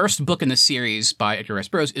 The first book in the series by Edgar Rice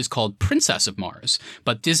Burroughs is called Princess of Mars,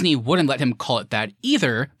 but Disney wouldn't let him call it that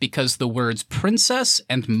either because the words princess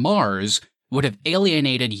and Mars would have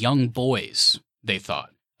alienated young boys, they thought.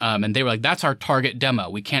 And they were like, that's our target demo.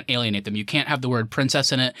 We can't alienate them. You can't have the word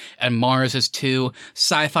princess in it, and Mars is too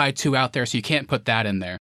sci-fi too out there, so you can't put that in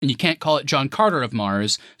there. And you can't call it John Carter of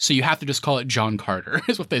Mars, so you have to just call it John Carter,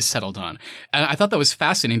 is what they settled on. And I thought that was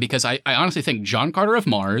fascinating because I honestly think John Carter of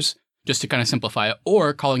Mars, just to kind of simplify it,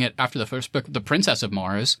 or calling it after the first book, The Princess of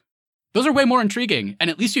Mars, those are way more intriguing. And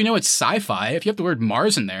at least you know it's sci-fi. If you have the word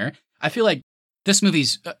Mars in there, I feel like this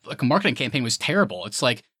movie's like a marketing campaign was terrible. It's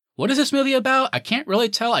like, what is this movie about? I can't really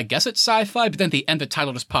tell. I guess it's sci-fi, but then at the end, the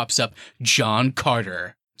title just pops up, John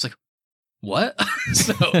Carter. It's like, what?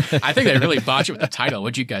 So I think they really botched it with the title.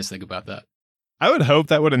 What do you guys think about that? I would hope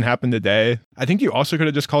that wouldn't happen today. I think you also could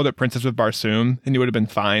have just called it Princess of Barsoom, and you would have been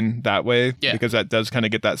fine that way, because that does kind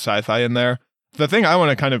of get that sci-fi in there. The thing I want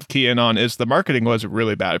to kind of key in on is the marketing was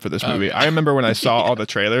really bad for this movie. I remember when I saw all the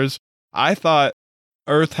trailers, I thought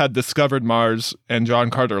Earth had discovered Mars and John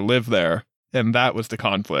Carter lived there, and that was the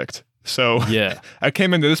conflict. So I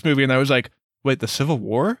came into this movie and I was like, wait, the Civil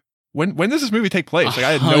War? When does this movie take place? Like,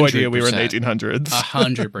 I had no idea we were in the 1800s.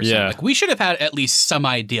 100%. Yeah. Like, we should have had at least some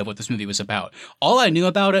idea of what this movie was about. All I knew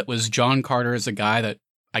about it was John Carter is a guy that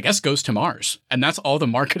I guess goes to Mars. And that's all the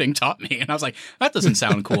marketing taught me. And I was like, that doesn't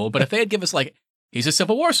sound cool. But if they had given us like, he's a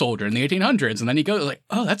Civil War soldier in the 1800s, and then he goes like,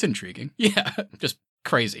 oh, that's intriguing. Yeah, just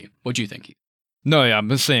crazy. What'd you think, Keith? No, yeah, I'm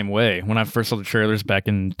the same way. When I first saw the trailers back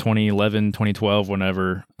in 2011, 2012,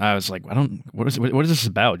 whenever, I was like, what is this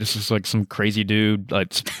about? Just like some crazy dude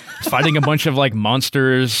like fighting a bunch of like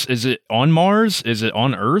monsters. Is it on Mars? Is it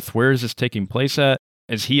on Earth? Where is this taking place at?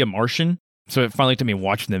 Is he a Martian? So it finally took me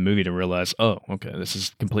watching the movie to realize, oh, okay, this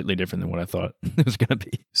is completely different than what I thought it was going to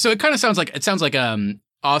be. So it kind of sounds like,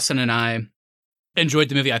 Austin and I enjoyed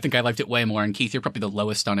the movie. I think I liked it way more. And Keith, you're probably the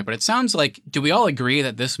lowest on it. But it sounds like, do we all agree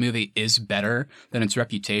that this movie is better than its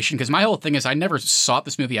reputation? Because my whole thing is I never sought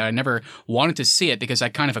this movie out. I never wanted to see it because I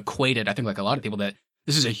kind of equated, I think like a lot of people, that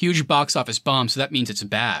this is a huge box office bomb, so that means it's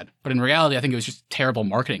bad. But in reality, I think it was just a terrible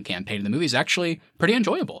marketing campaign. And the movie is actually pretty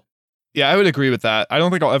enjoyable. Yeah, I would agree with that. I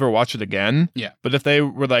don't think I'll ever watch it again. Yeah. But if they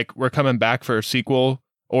were like, we're coming back for a sequel,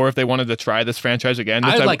 or if they wanted to try this franchise again,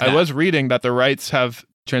 which I was reading that the rights have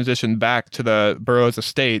transitioned back to the Burroughs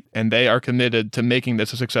estate, and they are committed to making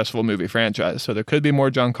this a successful movie franchise. So there could be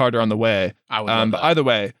more John Carter on the way. I would love but that. either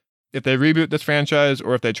way, if they reboot this franchise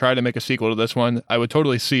or if they try to make a sequel to this one, I would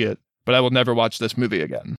totally see it, but I will never watch this movie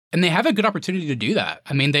again. And they have a good opportunity to do that.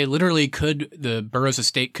 I mean, they literally could, the Burroughs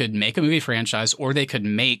estate could make a movie franchise, or they could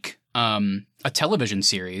make a television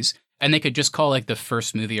series, and they could just call like the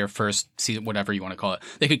first movie or first season, whatever you want to call it.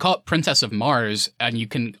 They could call it Princess of Mars, and you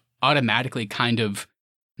can automatically kind of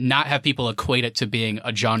not have people equate it to being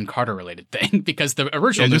a John Carter related thing, because the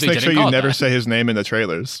original movie just make didn't sure call you it never that. say his name in the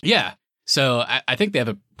trailers. Yeah. So I think they have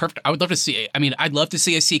a perfect, I would love to see, I'd love to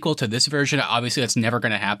see a sequel to this version. Obviously, that's never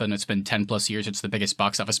going to happen. It's been 10 plus years. It's the biggest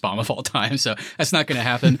box office bomb of all time. So that's not going to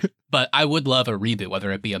happen. But I would love a reboot,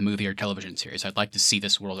 whether it be a movie or television series. I'd like to see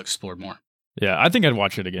this world explored more. Yeah, I think I'd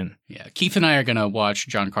watch it again. Yeah, Keith and I are going to watch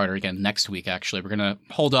John Carter again next week, actually. We're going to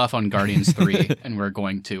hold off on Guardians 3, and we're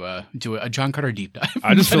going to do a John Carter deep dive.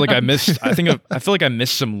 I just feel like I feel like I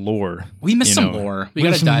missed some lore. We missed some lore. We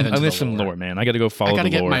got to dive into I missed the some lore, man. I got to go follow the lore. I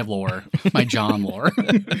got to get my lore, my John lore.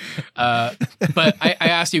 But I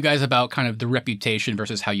asked you guys about kind of the reputation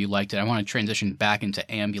versus how you liked it. I want to transition back into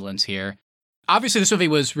Ambulance here. Obviously, this movie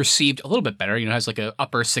was received a little bit better. You know, it has like a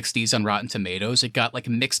upper 60s on Rotten Tomatoes. It got like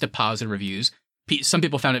mixed to positive reviews. Some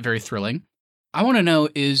people found it very thrilling. I want to know,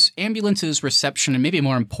 is Ambulance's reception, and maybe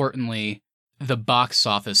more importantly, the box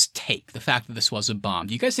office take, the fact that this was a bomb,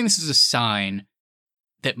 do you guys think this is a sign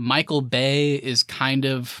that Michael Bay is kind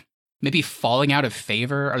of maybe falling out of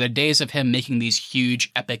favor? Are the days of him making these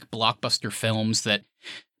huge, epic blockbuster films that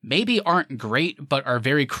maybe aren't great, but are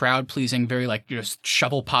very crowd-pleasing, very like just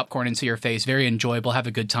shovel popcorn into your face, very enjoyable, have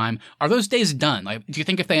a good time? Are those days done? Like, do you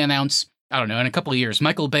think if they announce, I don't know, in a couple of years,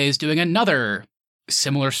 Michael Bay is doing another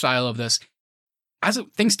similar style of this, as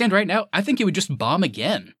things stand right now, I think he would just bomb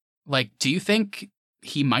again. Like, do you think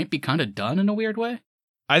he might be kind of done in a weird way?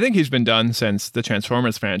 I think he's been done since the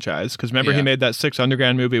Transformers franchise. Because remember, he made that Six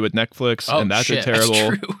Underground movie with Netflix, and that's a terrible.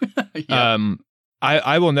 That's true. Yeah.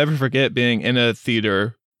 I will never forget being in a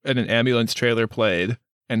theater and an ambulance trailer played,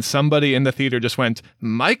 and somebody in the theater just went,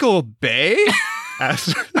 "Michael Bay?"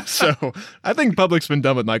 So I think public's been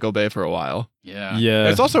done with Michael Bay for a while. Yeah.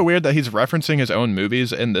 It's also weird that he's referencing his own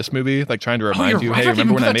movies in this movie, like trying to remind you, hey,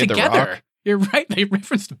 remember when I made The Rock? You're right. They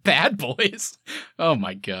referenced Bad Boys. Oh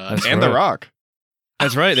my God. That's and right. The Rock.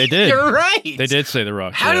 That's right. They did. You're right. They did say The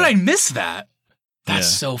Rock. How did I miss that? That's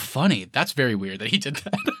so funny. That's very weird that he did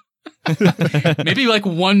that. Maybe like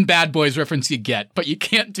one Bad Boys reference you get, but you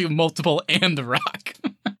can't do multiple and The Rock.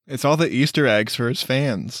 It's all the Easter eggs for his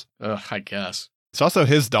fans. Ugh, I guess. It's also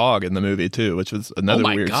his dog in the movie, too, which was another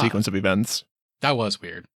weird God. sequence of events. That was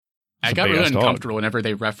weird. I got really uncomfortable whenever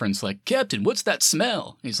they reference, like, Captain, what's that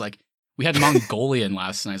smell? He's like, we had Mongolian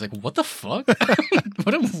last night. I was like, what the fuck?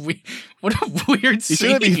 what a weird scene.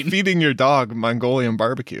 You shouldn't be feeding your dog Mongolian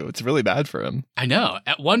barbecue. It's really bad for him. I know.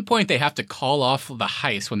 At one point, they have to call off the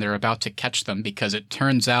heist when they're about to catch them because it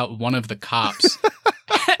turns out one of the cops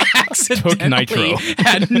accidentally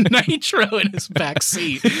had nitro in his back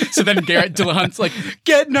seat. So then Garrett Dillahunt's like,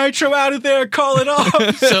 get nitro out of there, call it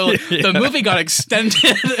off. So the movie got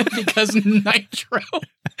extended because nitro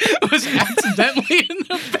was accidentally in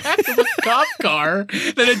the back of a cop car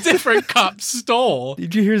that a different cop stole.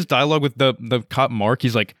 Did you hear his dialogue with the cop Mark?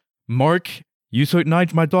 He's like, Mark, you took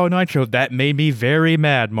my dog Nitro. That made me very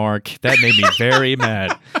mad, Mark. That made me very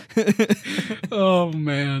mad. Oh,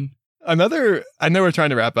 man. I know we're trying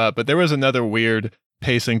to wrap up, but there was another weird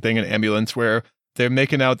pacing thing in Ambulance where they're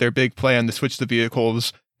making out their big plan to switch the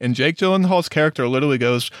vehicles, and Jake Gyllenhaal's character literally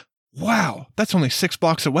goes, wow, that's only 6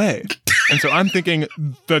 blocks away. And so I'm thinking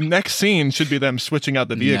the next scene should be them switching out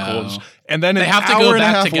the vehicles. No. And then they have to go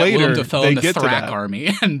back to get Willem Dafoe and the Thrak army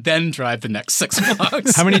and then drive the next 6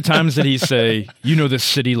 blocks. How many times did he say, you know this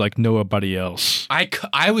city like nobody else?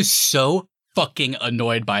 I was so fucking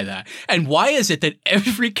annoyed by that. And why is it that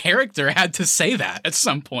every character had to say that at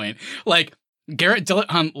some point? Like, Garrett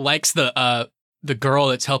Dillahunt likes the girl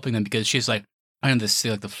that's helping them because she's like, I know this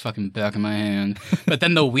like the fucking back of my hand. But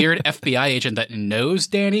then the weird FBI agent that knows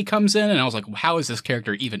Danny comes in, and I was like, how is this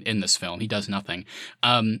character even in this film? He does nothing.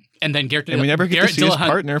 And then we never get to see his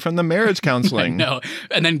partner from the marriage counseling. No.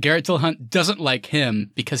 And then Garrett Dillahunt doesn't like him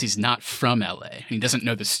because he's not from LA. And he doesn't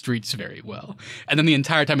know the streets very well. And then the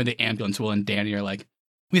entire time in the ambulance, Will and Danny are like,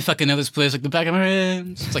 we fucking know this place like the back of our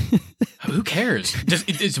hands. It's like, who cares?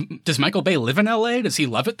 Does Michael Bay live in LA? Does he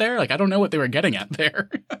love it there? Like, I don't know what they were getting at there.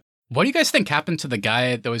 What do you guys think happened to the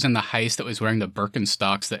guy that was in the heist that was wearing the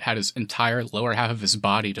Birkenstocks that had his entire lower half of his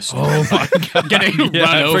body destroyed by getting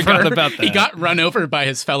run over? I forgot about that. He got run over by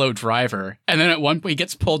his fellow driver. And then at one point he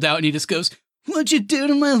gets pulled out and he just goes, what'd you do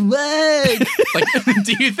to my leg? Like,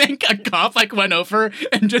 do you think a cop went over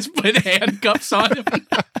and just put handcuffs on him?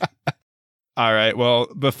 All right. Well,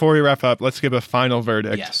 before we wrap up, let's give a final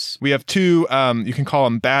verdict. Yes. We have 2, you can call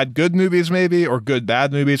them bad, good movies maybe, or good,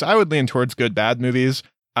 bad movies. I would lean towards good, bad movies.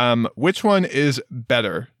 Which one is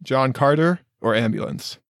better, John Carter or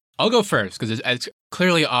Ambulance? I'll go first because it's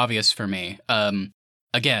clearly obvious for me.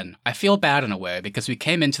 Again, I feel bad in a way because we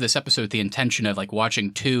came into this episode with the intention of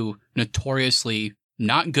watching 2 notoriously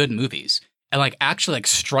not good movies and actually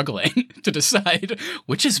struggling to decide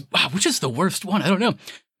which is the worst one. I don't know.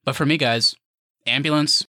 But for me, guys,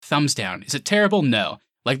 Ambulance, thumbs down. Is it terrible? No.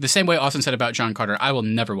 The same way Austin said about John Carter, I will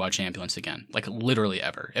never watch Ambulance again. Literally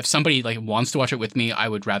ever. If somebody wants to watch it with me, I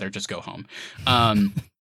would rather just go home.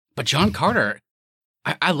 But John Carter,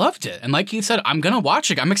 I loved it. And like he said, I'm going to watch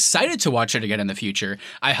it. I'm excited to watch it again in the future.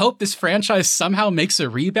 I hope this franchise somehow makes a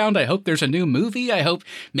rebound. I hope there's a new movie. I hope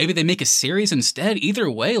maybe they make a series instead. Either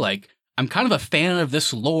way, I'm kind of a fan of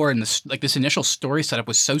this lore and this initial story setup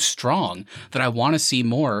was so strong that I want to see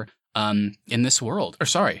more in this world. Or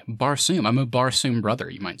sorry, Barsoom. I'm a Barsoom brother,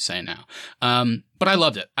 you might say now. But I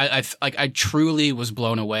loved it. I truly was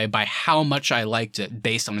blown away by how much I liked it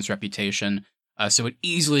based on its reputation. So it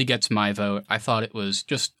easily gets my vote. I thought it was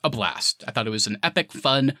just a blast. I thought it was an epic,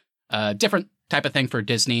 fun, different type of thing for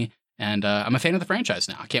Disney. And I'm a fan of the franchise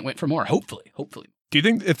now. I can't wait for more. Hopefully. Do you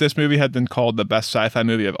think if this movie had been called the best sci-fi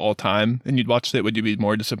movie of all time and you'd watched it, would you be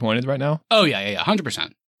more disappointed right now? Oh, yeah,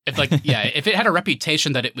 100%. If if it had a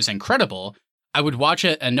reputation that it was incredible, I would watch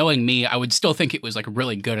it, and knowing me, I would still think it was like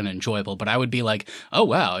really good and enjoyable, but I would be like, oh,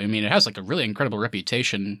 wow. I mean, it has like a really incredible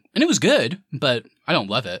reputation, and it was good, but I don't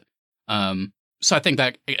love it. So I think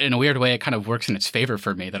that in a weird way, it kind of works in its favor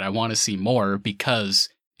for me that I want to see more because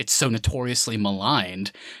it's so notoriously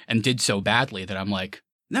maligned and did so badly that I'm like,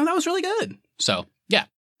 no, that was really good. So yeah,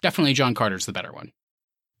 definitely John Carter's the better one.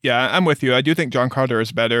 Yeah, I'm with you. I do think John Carter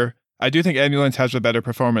is better. I do think Ambulance has a better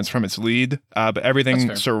performance from its lead, but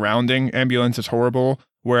everything surrounding Ambulance is horrible.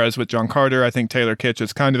 Whereas with John Carter, I think Taylor Kitsch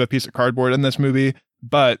is kind of a piece of cardboard in this movie,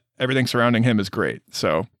 but everything surrounding him is great.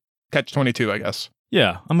 So catch-22, I guess.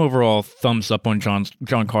 Yeah, I'm overall thumbs up on John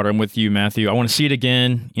Carter. I'm with you, Matthew. I want to see it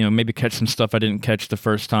again. Maybe catch some stuff I didn't catch the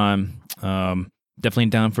first time. Definitely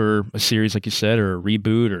down for a series, like you said, or a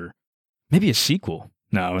reboot, or maybe a sequel.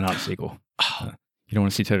 No, not a sequel. You don't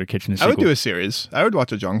want to see Taylor Kitsch in a sequel. I would do a series. I would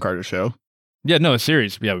watch a John Carter show. Yeah, no, a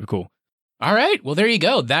series. Yeah, it would be cool. All right. Well, there you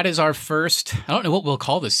go. That is our first. I don't know what we'll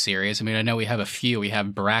call this series. I mean, I know we have a few. We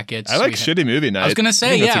have brackets. I like Shitty Movie Night. I was going to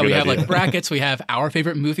say, yeah, we have like brackets. We have our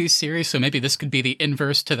favorite movies series. So maybe this could be the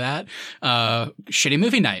inverse to that. Shitty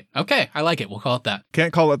Movie Night. Okay. I like it. We'll call it that.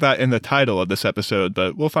 Can't call it that in the title of this episode,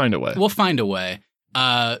 but we'll find a way. We'll find a way.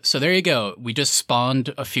 So there you go. We just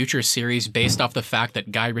spawned a future series based off the fact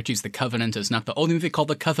that Guy Ritchie's The Covenant is not the only movie called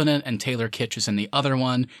The Covenant, and Taylor Kitsch is in the other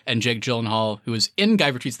one, and Jake Gyllenhaal, who is in Guy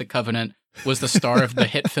Ritchie's The Covenant, was the star of the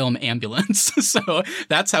hit film Ambulance. So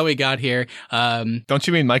that's how we got here. Don't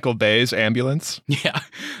you mean Michael Bay's Ambulance? Yeah.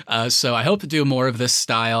 So I hope to do more of this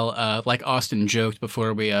style. Like Austin joked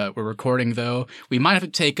before we're recording, though, we might have to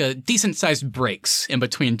take a decent-sized breaks in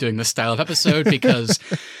between doing this style of episode because,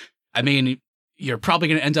 I mean, you're probably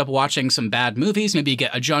going to end up watching some bad movies. Maybe you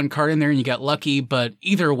get a John Carter in there and you get lucky, but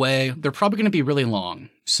either way, they're probably going to be really long.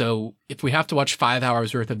 So if we have to watch 5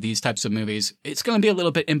 hours worth of these types of movies, it's going to be a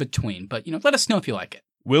little bit in between. But, let us know if you like it.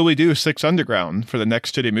 Will we do Six Underground for the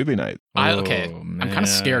next Shitty Movie Night? Okay. I'm kind of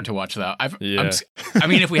scared to watch that. I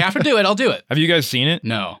mean, if we have to do it, I'll do it. Have you guys seen it?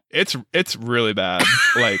 No. It's really bad.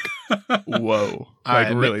 Like, whoa.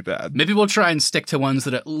 Like, really bad. Maybe we'll try and stick to ones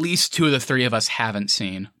that at least 2 of the 3 of us haven't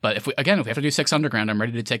seen. But if we have to do Six Underground, I'm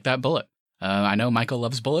ready to take that bullet. I know Michael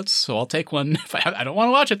loves bullets, so I'll take one. I don't want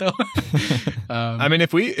to watch it, though. I mean,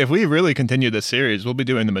 if we really continue this series, we'll be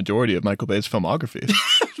doing the majority of Michael Bay's filmography.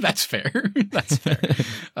 That's fair. That's fair.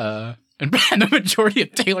 And the majority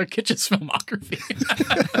of Taylor Kitsch's filmography.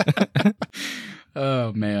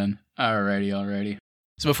 Oh, man. Alrighty.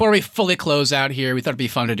 So before we fully close out here, we thought it'd be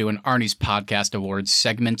fun to do an Arnie's Podcast Awards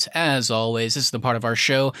segment. As always, this is the part of our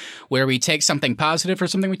show where we take something positive or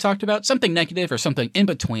something we talked about, something negative or something in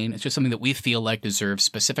between. It's just something that we feel like deserves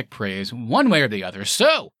specific praise one way or the other.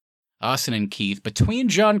 So, Austin and Keith, between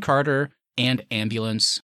John Carter and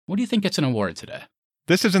Ambulance, what do you think gets an award today?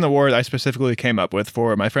 This is an award I specifically came up with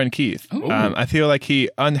for my friend Keith. I feel like he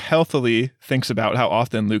unhealthily thinks about how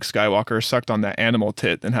often Luke Skywalker sucked on that animal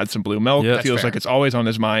tit and had some blue milk. It feels like it's always on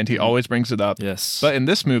his mind. He always brings it up. Yes. But in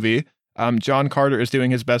this movie, John Carter is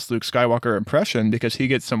doing his best Luke Skywalker impression because he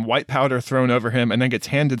gets some white powder thrown over him and then gets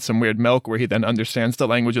handed some weird milk where he then understands the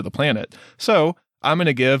language of the planet. So I'm going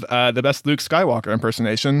to give the best Luke Skywalker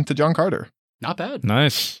impersonation to John Carter. Not bad.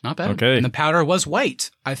 Nice. Not bad. Okay. And the powder was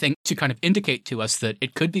white, I think, to kind of indicate to us that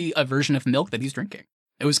it could be a version of milk that he's drinking.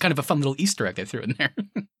 It was kind of a fun little Easter egg they threw in there.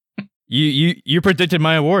 You predicted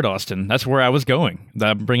my award, Austin. That's where I was going.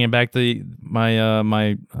 I'm bringing back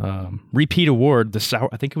my repeat award.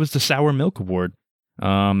 I think it was the Sour Milk Award.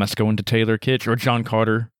 That's going to Taylor Kitsch or John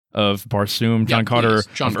Carter of Barsoom, John Carter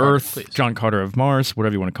of Earth, please. John Carter of Mars,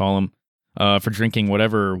 whatever you want to call him. For drinking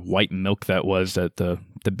whatever white milk that was that the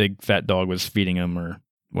big fat dog was feeding him or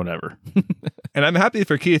whatever. And I'm happy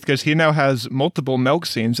for Keith because he now has multiple milk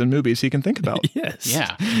scenes in movies he can think about. Yes.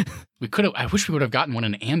 Yeah. I wish we would have gotten one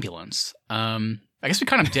in Ambulance. I guess we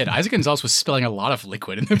kind of did. Isaac Gonzalez was spilling a lot of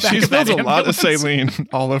liquid in the back she of that spills a lot of ambulance. saline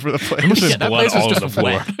all over the place. Yeah, that place was just floor.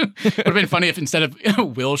 wet. It would have been funny if instead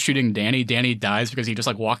of Will shooting Danny dies because he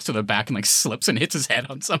just walks to the back and slips and hits his head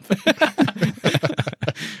on something.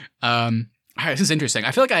 All right, this is interesting.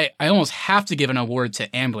 I feel like I almost have to give an award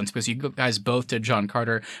to Ambulance because you guys both did John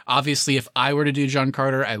Carter. Obviously, if I were to do John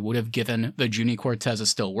Carter, I would have given the Junie Cortez a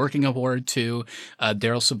Still Working Award to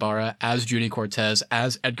Daryl Sabara as Junie Cortez,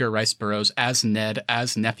 as Edgar Rice Burroughs, as Ned,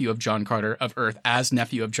 as nephew of John Carter of Earth, as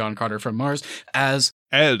nephew of John Carter from Mars, as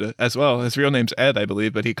Ed as well. His real name's Ed, I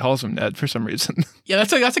believe, but he calls him Ned for some reason. Yeah,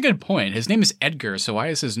 that's a good point. His name is Edgar, so why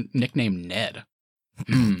is his nickname Ned?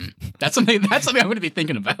 That's something I'm going to be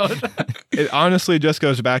thinking about. It honestly just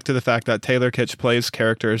goes back to the fact that Taylor Kitsch plays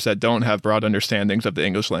characters that don't have broad understandings of the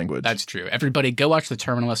English language. That's true. Everybody, go watch The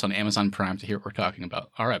Terminalist on Amazon Prime to hear what we're talking about.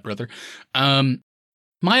 All right, brother.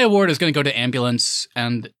 My award is going to go to Ambulance,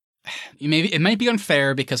 and it might be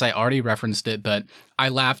unfair because I already referenced it, but I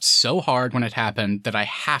laughed so hard when it happened that I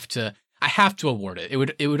have to award it.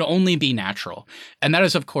 It would only be natural. And that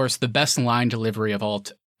is, of course, the best line delivery of all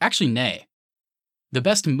the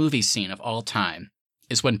best movie scene of all time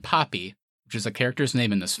is when Poppy, which is a character's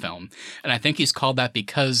name in this film, and I think he's called that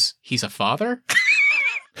because he's a father.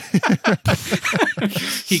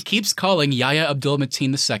 He keeps calling Yahya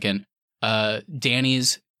Abdul-Mateen II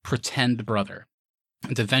Danny's pretend brother.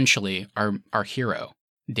 And eventually, our hero,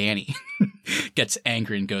 Danny, gets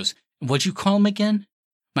angry and goes, "What'd you call him again?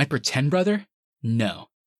 My pretend brother? No,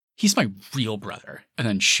 he's my real brother," and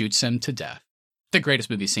then shoots him to death. The greatest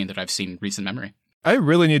movie scene that I've seen in recent memory. I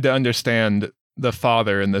really need to understand the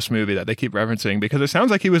father in this movie that they keep referencing, because it sounds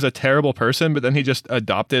like he was a terrible person, but then he just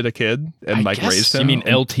adopted a kid and raised him. You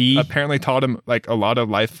mean LT? Apparently taught him like a lot of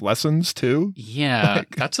life lessons too. Yeah,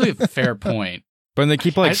 that's a fair point. But they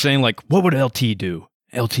keep saying like, what would LT do?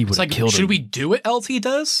 LT would have killed him. Should we do what LT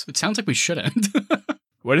does? It sounds like we shouldn't.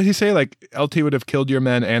 What did he say? Like, LT would have killed your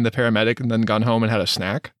men and the paramedic and then gone home and had a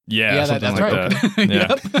snack? Yeah, that's like right. That.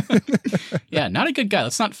 Yep. Yeah, not a good guy.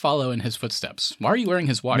 Let's not follow in his footsteps. Why are you wearing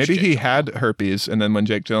his watch? Maybe Jake he Gyllenhaal? had herpes, and then when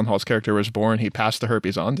Jake Gyllenhaal's character was born, he passed the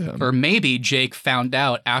herpes on to him. Or maybe Jake found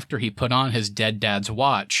out after he put on his dead dad's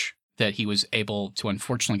watch that he was able to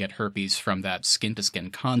unfortunately get herpes from that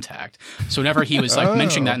skin-to-skin contact. So whenever he was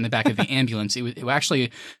mentioning that in the back of the ambulance,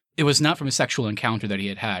 it was not from a sexual encounter that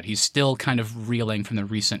he had. He's still kind of reeling from the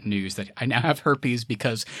recent news that I now have herpes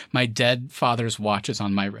because my dead father's watch is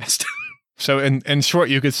on my wrist. So in short,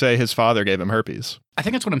 you could say his father gave him herpes. I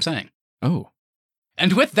think that's what I'm saying. Oh.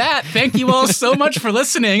 And with that, thank you all so much for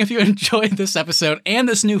listening. If you enjoyed this episode and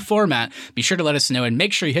this new format, be sure to let us know and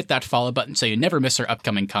make sure you hit that follow button so you never miss our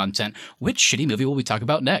upcoming content. Which shitty movie will we talk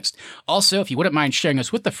about next? Also, if you wouldn't mind sharing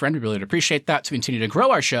us with a friend, we really would appreciate that to continue to grow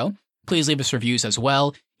our show. Please leave us reviews as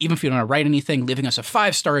well. Even if you don't want to write anything, leaving us a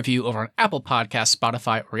 5-star review over on Apple Podcasts,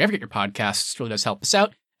 Spotify, or wherever you get your podcasts really does help us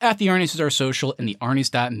out. At The Arnie's is our social, and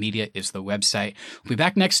thearnie's.media is the website. We'll be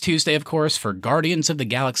back next Tuesday, of course, for Guardians of the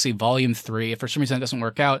Galaxy Volume 3. If for some reason that doesn't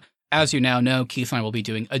work out, as you now know, Keith and I will be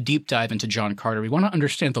doing a deep dive into John Carter. We want to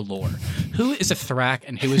understand the lore. Who is a Thrak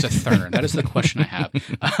and who is a Thurn? That is the question I have.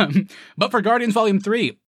 But for Guardians Volume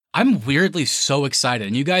 3, I'm weirdly so excited.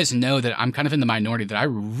 And you guys know that I'm kind of in the minority that I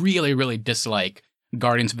really, really dislike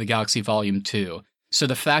Guardians of the Galaxy Volume 2. So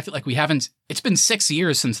the fact that it's been 6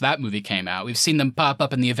 years since that movie came out. We've seen them pop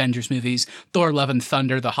up in the Avengers movies, Thor Love and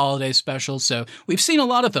Thunder, the holiday specials. So we've seen a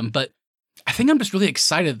lot of them, but I think I'm just really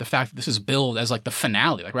excited at the fact that this is billed as like the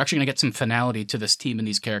finale. Like we're actually going to get some finality to this team and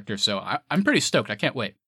these characters. So I'm pretty stoked. I can't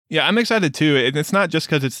wait. Yeah, I'm excited too. And it's not just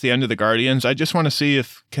because it's the end of the Guardians. I just want to see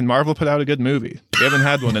can Marvel put out a good movie? They haven't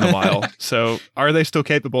had one in a while. So are they still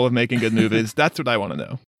capable of making good movies? That's what I want to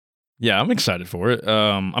know. Yeah, I'm excited for it.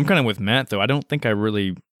 I'm kind of with Matt, though. I don't think I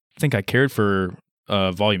really think I cared for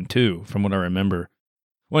Volume 2, from what I remember.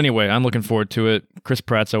 Well, anyway, I'm looking forward to it. Chris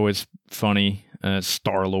Pratt's always funny as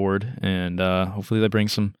Star-Lord, and hopefully they bring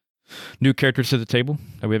some new characters to the table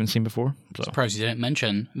that we haven't seen before. So. Surprised you didn't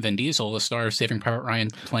mention Vin Diesel, the star of Saving Private Ryan,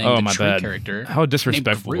 playing the true character. How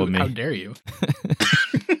disrespectful of me. How dare you?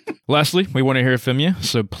 Lastly, we want to hear from you,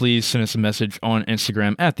 so please send us a message on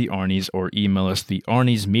Instagram at The Arnie's or email us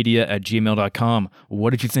thearniesmedia@gmail.com.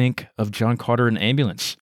 What did you think of John Carter and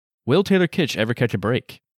Ambulance? Will Taylor Kitsch ever catch a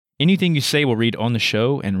break? Anything you say we'll read on the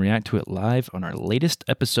show and react to it live on our latest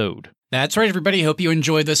episode. That's right, everybody. Hope you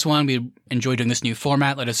enjoyed this one. We enjoyed doing this new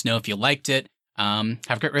format. Let us know if you liked it. Have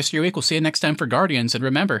a great rest of your week. We'll see you next time for Guardians. And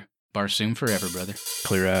remember, Barsoom forever, brother.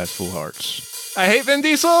 Clear eyes, full hearts. I hate Vin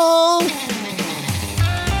Diesel!